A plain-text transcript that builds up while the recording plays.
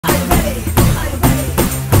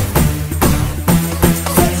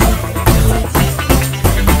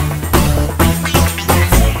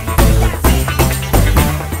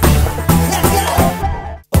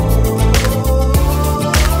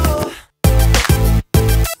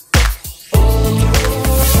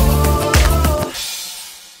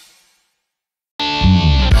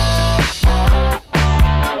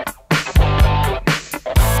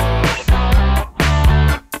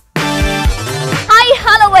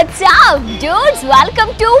dudes,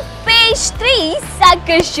 welcome to page 3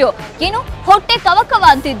 Sakish show. ಏನು ಹೊಟ್ಟೆ ಕವಕವ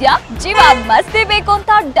ಅಂತಿದ್ಯಾ, ಜೀವ ಮಸ್ತಿ ಬೇಕು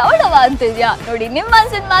ಅಂತ ಡವಡವ ಅಂತಿದ್ಯಾ. ನೋಡಿ ನಿಮ್ಮ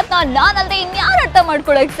ಮನಸ್ಸಿನ ಮಾತನ್ನ ನಾನಲ್ದೆ ಇನ್ಯಾರು ಅರ್ಥ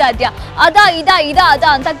ಮಾಡ್ಕೊಳ್ಳೋಕೆ ಸಾಧ್ಯ. ಅದ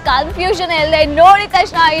ಅಂತ ಕನ್ಫ್ಯೂಷನ್ ಇಲ್ಲದೆ ನೋಡಿದ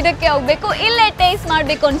ತಕ್ಷಣ ಇದಕ್ಕೆ ಹೋಗ್ಬೇಕು, ಇಲ್ಲೇ ಟೇಸ್ಟ್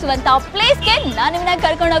ಮಾಡಬೇಕು ಅನ್ಸುವಂತ ಪ್ಲೇಸ್ಗೆ ನಾನು ನಿಮ್ಮನ್ನ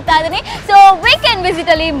ಕರ್ಕೊಂಡು ಹೋಗ್ತಾ ಇದ್ದೀನಿ. ಸೊ ವೀಕೆಂಡ್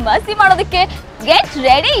ವಿಸಿಟ್ ಅಲ್ಲಿ ಮಸ್ತಿ ಮಾಡೋದಕ್ಕೆ ಗೆಟ್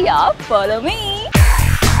ರೆಡಿ, ಫಾಲೋ ಮೀ.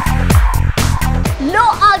 लो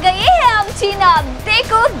आ गए हैं हम चीना,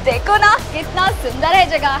 देखो देखो ना कितना सुंदर है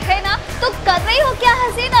जगह, है ना? तो कर रही हो क्या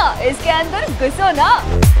हसीना, इसके अंदर घुसो ना.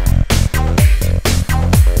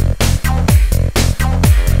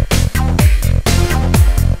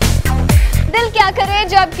 दिल क्या करे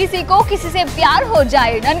जब किसी को किसी से प्यार हो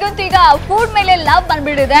जाए. ನನಗಂತೂ ಈಗ ಫುಡ್ ಮೇಲೆ ಲವ್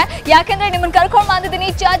ಬಂದ್ಬಿಟ್ಟಿದೆ. ಯಾಕೆಂದ್ರೆ ನಿಮ್ಮನ್ನ ಕರ್ಕೊಂಡು ಬಂದಿದ್ದೀನಿ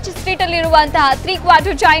ಚರ್ಚ್ ಸ್ಟ್ರೀಟ್ ಅಲ್ಲಿ ಇರುವಂತಹ 3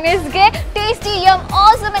 ಕ್ವಾರ್ಟರ್ ಚೈನೀಸ್ಗೆ. ಟೇಸ್ಟಿ ಯಮ್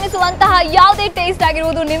ಆಸಮ್ ಎನಿಸುವಂತಹ ಯಾವುದೇ ಟೇಸ್ಟ್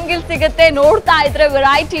ಆಗಿರ್ಬೋದು ನಿಮ್ಗೆ ಇಲ್ಲಿ ಸಿಗುತ್ತೆ. ನೋಡ್ತಾ ಇದ್ರೆ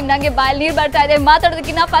ವೆರೈಟಿ, ನಂಗೆ ಬಾಯಲ್ಲಿ ನೀರು ಬರ್ತಾ ಇದೆ.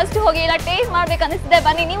 ಮಾತಾಡೋದಕ್ಕಿಂತ ಫಸ್ಟ್ ಹೋಗಿ ಇಲ್ಲ ಟೇಸ್ಟ್ ಮಾಡ್ಬೇಕು ಅನಿಸ್ತಿದೆ.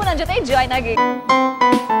 ಬನ್ನಿ ನೀವು ನನ್ನ ಜೊತೆ ಜಾಯ್ನ್ ಆಗಿ.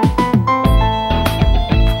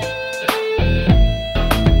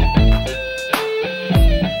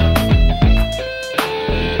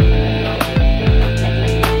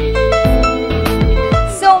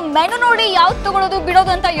 ಮೆನು ನೋಡಿ ಯಾವ್ದು ತಗೊಳ್ಳೋದು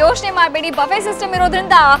ಬಿಡೋದು ಅಂತ ಯೋಚನೆ ಮಾಡಬೇಡಿ. ಬಫೆ ಸಿಸ್ಟಮ್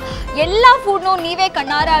ಇರೋದ್ರಿಂದ ಎಲ್ಲ ಫುಡ್ನು ನೀವೇ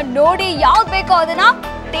ಕಣ್ಣಾರ ನೋಡಿ ಯಾವ್ದು ಬೇಕೋ ಅದನ್ನ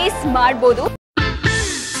ಟೇಸ್ಟ್ ಮಾಡ್ಬೋದು.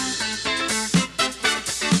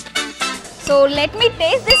 So let me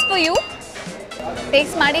taste this for you.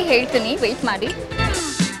 Taste ಮಾಡಿ ಹೇಳ್ತೀನಿ, ವೆಯ್ಟ್ ಮಾಡಿ.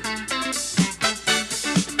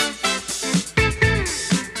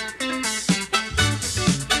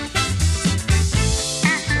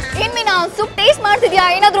 ಸೂಪ್ ಟೇಸ್ಟ್ ಮಾಡ್ತಿದ್ಯಾ,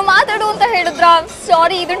 ಏನಾದ್ರು ಮಾತಾಡು ಅಂತ ಹೇಳಿದ್ರ?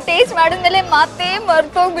 ಸಾರಿ, ಇದನ್ನ ಟೇಸ್ಟ್ ಮಾಡಿದ್ಮೇಲೆ ಮತ್ತೆ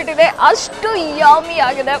ಮರ್ತೋಗ್ಬಿಟ್ಟಿದೆ, ಅಷ್ಟು ಯಮ್ಮಿ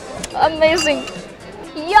ಆಗಿದೆ. Amazing.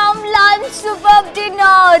 M lunch, super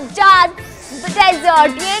dinner,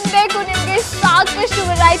 dessert, ಏನ್ ಬೇಕು ನಿಮ್ಗೆ ಸಾಕಷ್ಟು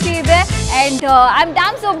ವೆರೈಟಿ ಇದೆ. And I am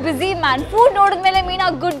dam so busy man. Food ನೋಡಿದ್ಮೇಲೆ ಮೀನಾ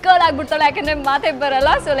ಗುಡ್ ಗರ್ಲ್ ಆಗ್ಬಿಡ್ತಾಳೆ, ಯಾಕಂದ್ರೆ ಮಾತೇ ಬರಲ್ಲ.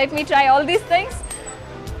 So let me try all these things.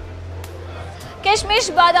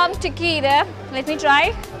 ಕಿಶ್ಮಿಶ್ ಬಾದಾಮ್ ಟಿಕ್ಕಿ ಇದೆ, let me try.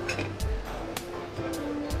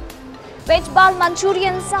 Veg ball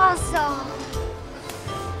Manchurian sauce,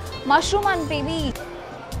 mushroom and baby,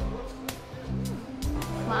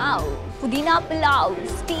 wow, pudina pulao,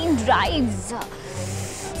 steamed rice,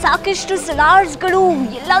 ಸಾಕಷ್ಟು ಸಲಾಡ್ಸ್ಗಳು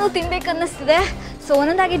ಎಲ್ಲಾನು ತಿನ್ಬೇಕು ಅನ್ನಿಸ್ತಿದೆ. So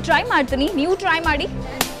ಒಂದೊಂದಾಗಿ ಟ್ರೈ ಮಾಡ್ತೀನಿ, ನೀವು ಟ್ರೈ ಮಾಡಿ.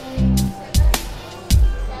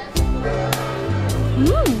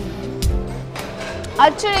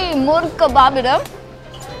 ಆಕ್ಚುಲಿ ಮುರ್ಗ್ ಕಬಾಬ್ ಇದೆ.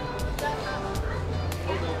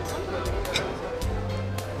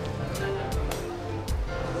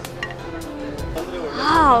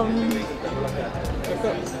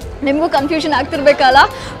 ನಿಮಗೂ ಕನ್ಫ್ಯೂಷನ್ ಆಗ್ತಿರ್ಬೇಕಲ್ಲ.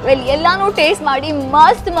 ವೆಲ್, ಎಲ್ಲಾನು ಟೇಸ್ಟ್ ಮಾಡಿ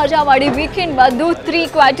ಮಸ್ತ್ ಮಜಾ ಮಾಡಿ ವೀಕೆಂಡ್ ಬಂದು 3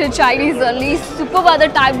 ಕ್ವಾರ್ಟರ್ ಚೈನೀಸ್ ಅಲ್ಲಿ ಸೂಪರ್ವಾದ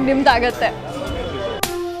time ನಿಮ್ದಾಗತ್ತೆ.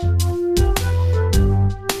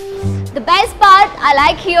 The best part I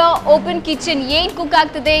like here open kitchen. ಏನು ಕುಕ್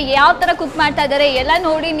ಆಗ್ತದೆ, ಯಾವ ಥರ ಕುಕ್ ಮಾಡ್ತಾ ಇದ್ದಾರೆ ಎಲ್ಲ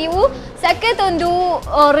ನೋಡಿ ನೀವು ಸಖತ್ ಒಂದು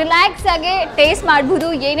ರಿಲ್ಯಾಕ್ಸ್ ಆಗಿ ಟೇಸ್ಟ್ ಮಾಡ್ಬೋದು.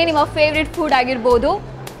 ಏನೇ ನಿಮ್ಮ ಫೇವ್ರೆಟ್ ಫುಡ್ ಆಗಿರ್ಬೋದು.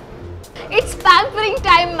 It's pampering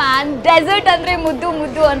time man. Dessert ಅಂದರೆ ಮುದ್ದು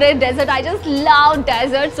ಅಂದರೆ dessert. I just love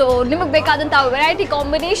dessert. So ನಿಮಗೆ ಬೇಕಾದಂಥ ವೆರೈಟಿ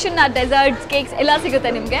ಕಾಂಬಿನೇಷನ್ ಡೆಸರ್ಟ್ಸ್, ಕೇಕ್ಸ್ ಎಲ್ಲ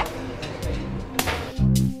ಸಿಗುತ್ತೆ ನಿಮಗೆ.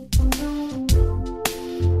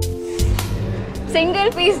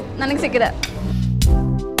 ಸಿಂಗಲ್ ಪೀಸ್ ನನಗೆ ಸಿಕ್ಕಿದೆ.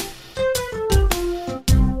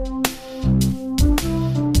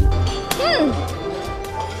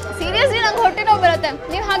 ಸೀರಿಯಸ್ಲಿ ನಂಗೆ ಹೊಟ್ಟೆ ನೋವು ಬರುತ್ತೆ.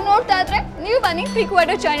 ನೀವು ಹಾಗೆ ನೋಡ್ತಾ ಇದ್ರೆ ನೀವು ಬನ್ನಿ 3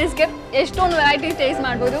 ಕ್ವಾರ್ಟರ್ ಚೈನೀಸ್ಗೆ. ಎಷ್ಟೊಂದು ವೆರೈಟಿ ಟೇಸ್ಟ್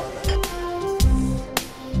ಮಾಡ್ಬೋದು.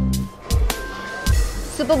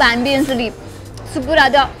 ಸೂಪರ್ ಆಂಬಿಯನ್ಸಲ್ಲಿ ಸೂಪರ್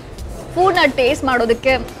ಆದ ಫುಡ್ನ ಟೇಸ್ಟ್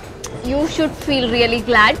ಮಾಡೋದಕ್ಕೆ you should feel really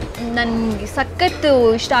glad. ನನಗೆ ಸಖತ್ತು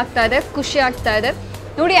ಇಷ್ಟ ಆಗ್ತಾ ಇದೆ, ಖುಷಿ ಆಗ್ತಾ ಇದೆ.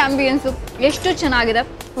 ನೋಡಿ ಆಂಬಿಯನ್ಸು ಎಷ್ಟು ಚೆನ್ನಾಗಿದೆ.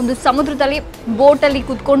 ಒಂದು ಸಮುದ್ರದಲ್ಲಿ ಬೋಟಲ್ಲಿ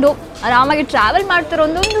ಕೂತ್ಕೊಂಡು ಆರಾಮಾಗಿ ಟ್ರಾವೆಲ್ ಮಾಡ್ತಿರೋ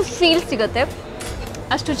ಒಂದು ಫೀಲ್ ಸಿಗುತ್ತೆ,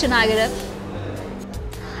 ಅಷ್ಟು ಚೆನ್ನಾಗಿದೆ.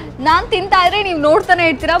 ನಾನು ತಿಂತಾ ಇದ್ರೆ ನೀವು ನೋಡ್ತಾನೆ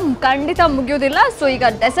ಇರ್ತೀರ, ಖಂಡಿತ ಮುಗಿಯೋದಿಲ್ಲ. ಸೊ ಈಗ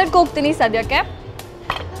ಡೆಸರ್ಟ್ಗೆ ಹೋಗ್ತೀನಿ ಸದ್ಯಕ್ಕೆ.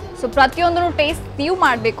 ಸೊ ಪ್ರತಿಯೊಂದನ್ನು ಟೇಸ್ಟ್ ನೀವು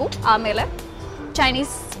ಮಾಡಬೇಕು. ಆಮೇಲೆ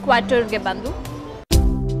ಚೈನೀಸ್ ಕ್ವಾರ್ಟರ್ಗೆ ಬಂದು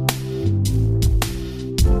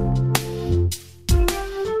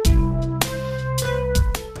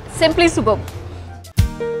ಸಿಂಪ್ಲಿ ಸೂಪರ್.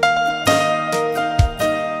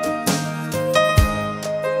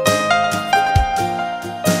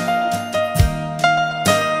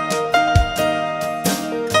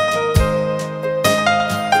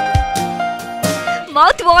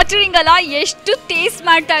 ಮೌತ್ ವಾಟರಿಂಗ್ ಅಲ್ಲ, ಎಷ್ಟು ಟೇಸ್ಟ್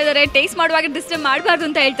ಮಾಡ್ತಾ ಇದ್ದಾರೆ. ಟೇಸ್ಟ್ ಮಾಡುವಾಗ ಡಿಸ್ಟರ್ಬ್ ಮಾಡಬಾರ್ದು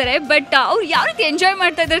ಅಂತ ಹೇಳ್ತಾರೆ, ಬಟ್ ಅವ್ರು ಯಾವ ರೀತಿ ಎಂಜಾಯ್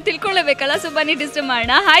ಮಾಡ್ತಾ ಇದ್ದಾರೆ ತಿಳ್ಕೊಳ್ಳೇಬೇಕಲ್ಲ. ಸೊ ಬನ್ನಿ ಡಿಸ್ಟರ್ಬ್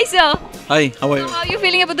ಮಾಡೋಣ. Hi sir. Hi, how are you? How are you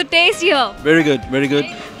feeling about the taste here? Very good, very good.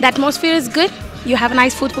 The atmosphere is good. You have a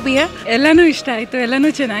nice food over here? ಎಲ್ಲನೂ ಇಷ್ಟ ಆಯಿತು, ಎಲ್ಲನೂ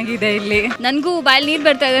ಚೆನ್ನಾಗಿದೆ ಇಲ್ಲಿ. ನನಗೂ ಬಾಯಲ್ಲಿ ನೀರು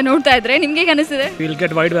ಬರ್ತಾ ಇದೆ ನೋಡ್ತಾ ಇದ್ರೆ. ನಿಮಗೆ ಹೇಗೆ ಅನಿಸ್ತಿದೆ? We'll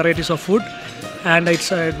get wide varieties of food and it's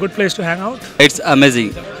a good place to hang out. It's amazing.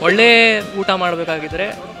 ಒಳ್ಳೆ ಊಟ ಮಾಡಬೇಕಾಗಿದ್ರೆ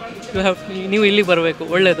ನೀವು ಇಲ್ಲಿಗೆ ಬರಬೇಕು,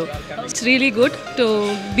 ಒಳ್ಳೆಯದು. It's really good to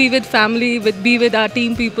be with family, be with our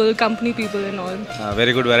team people, company people and all.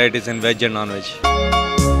 Very good varieties in veg and non-veg.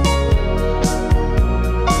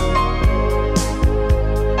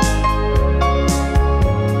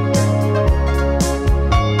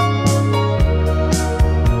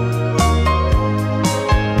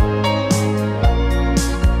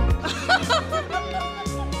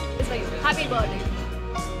 Happy birthday.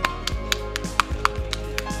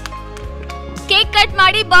 Cake cut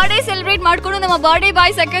ಮಾಡಿ birthday celebrate ಮಾಡ್ಕೊಂಡು ನಮ್ಮ birthday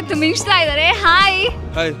boy ಸಖತ್ ಮಿಂಚ್ತಾ ಇದ್ದಾರೆ. Hi.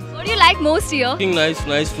 Hi. What do you like most here?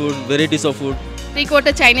 Nice food, varieties of food.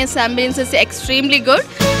 Three-quarter Chinese ambience is extremely good.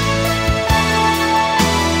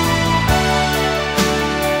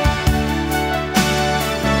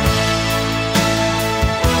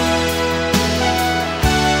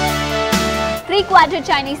 Three-quarter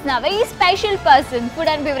Chinese ನ very special person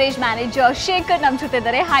food and beverage manager Shekhar ನಮ್ಮ ಜೊತೆ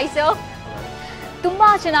ಇದ್ದಾರೆ. Hi sir. ತುಂಬಾ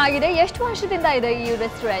ಚೆನ್ನಾಗಿದೆ. ಎಷ್ಟು ವರ್ಷದಿಂದ ಇದೆ ಈ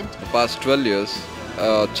restaurant? Past 12 years.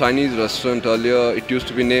 Chinese restaurant earlier it used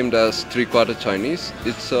to be named as Three-quarter Chinese.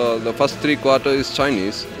 It's the first 3/4 is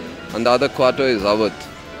Chinese and the other quarter is Awadh.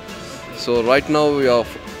 So right now we are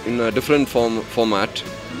in a different format.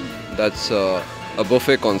 That's a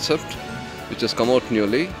buffet concept which has come out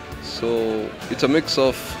newly. So it's a mix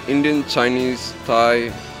of Indian, Chinese, Thai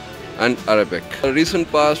and Arabic. In recent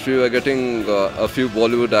past we were getting a few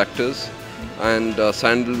Bollywood actors and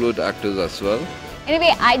sandalwood actors as well.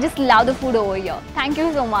 Anyway, I just love the food over here. Thank you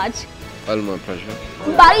so much. All my pleasure.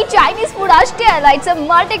 ಬರೀ Chinese food ಅಷ್ಟೇ ಅಲ್ಲ, it's a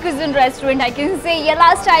multi cuisine restaurant. I can say ಎಲ್ಲ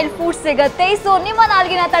style food ಸಿಗುತ್ತೆ. So ನಿಮ್ಮ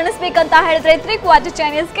ನಾಲ್ಗಿನ ತಣಿಸ್ಬೇಕಂತ ಹೇಳಿದ್ರೆ Three-quarter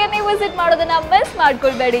Chinese-ಗೆ ನೀವು visit ಮಾಡೋದನ್ನ miss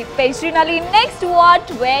ಮಾಡ್ಕೊಳ್ಬೇಡಿ. ಪೇಸ್ಟ್ರಿನಲ್ಲಿ next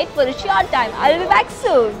wait for a short time. I will be back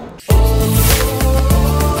soon.